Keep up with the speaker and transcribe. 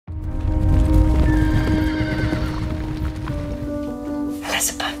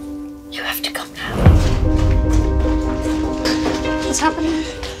happening?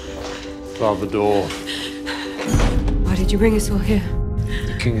 Bar the door. Why did you bring us all here?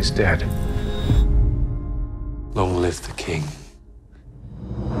 The king is dead. Long live the king.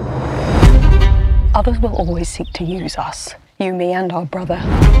 Others will always seek to use us. You, me, and our brother.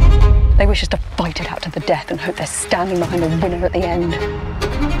 They wish us to fight it out to the death and hope they're standing behind a winner at the end.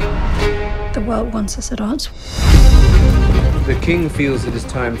 The world wants us at odds. The king feels it is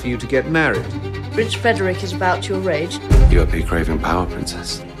time for you to get married. Prince Frederick is about your age. You appear craving power,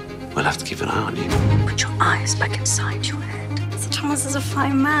 princess. We'll have to keep an eye on you. Put your eyes back inside your head. Sir Thomas is a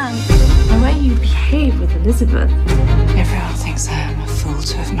fine man. The way you behave with Elizabeth. Everyone thinks I am a fool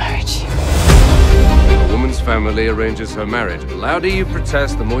to have married you. A woman's family arranges her marriage. The louder you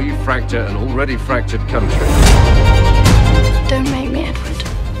protest, the more you fracture an already fractured country. Don't make me, Edward.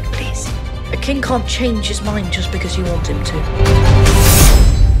 Please. A king can't change his mind just because you want him to.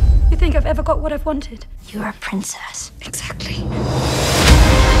 You think I've ever got what I've wanted? You're a princess. Exactly. The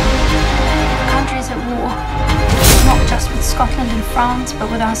country's at war. Not just with Scotland and France, but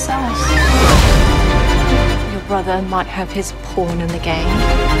with ourselves. Your brother might have his pawn in the game,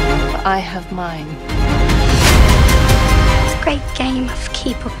 but I have mine. It's a great game of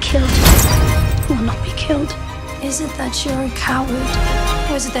keep or kill. Who will not be killed? Is it that you're a coward?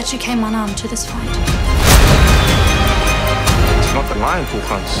 Or is it that you came unarmed to this fight? It's not the lion who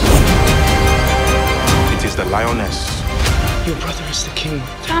hunts. It is the lioness. Your brother is the king.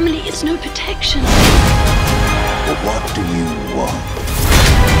 Family is no protection. But what do you want?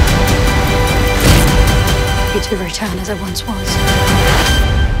 To return as I once was.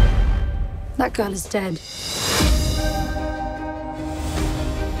 That girl is dead.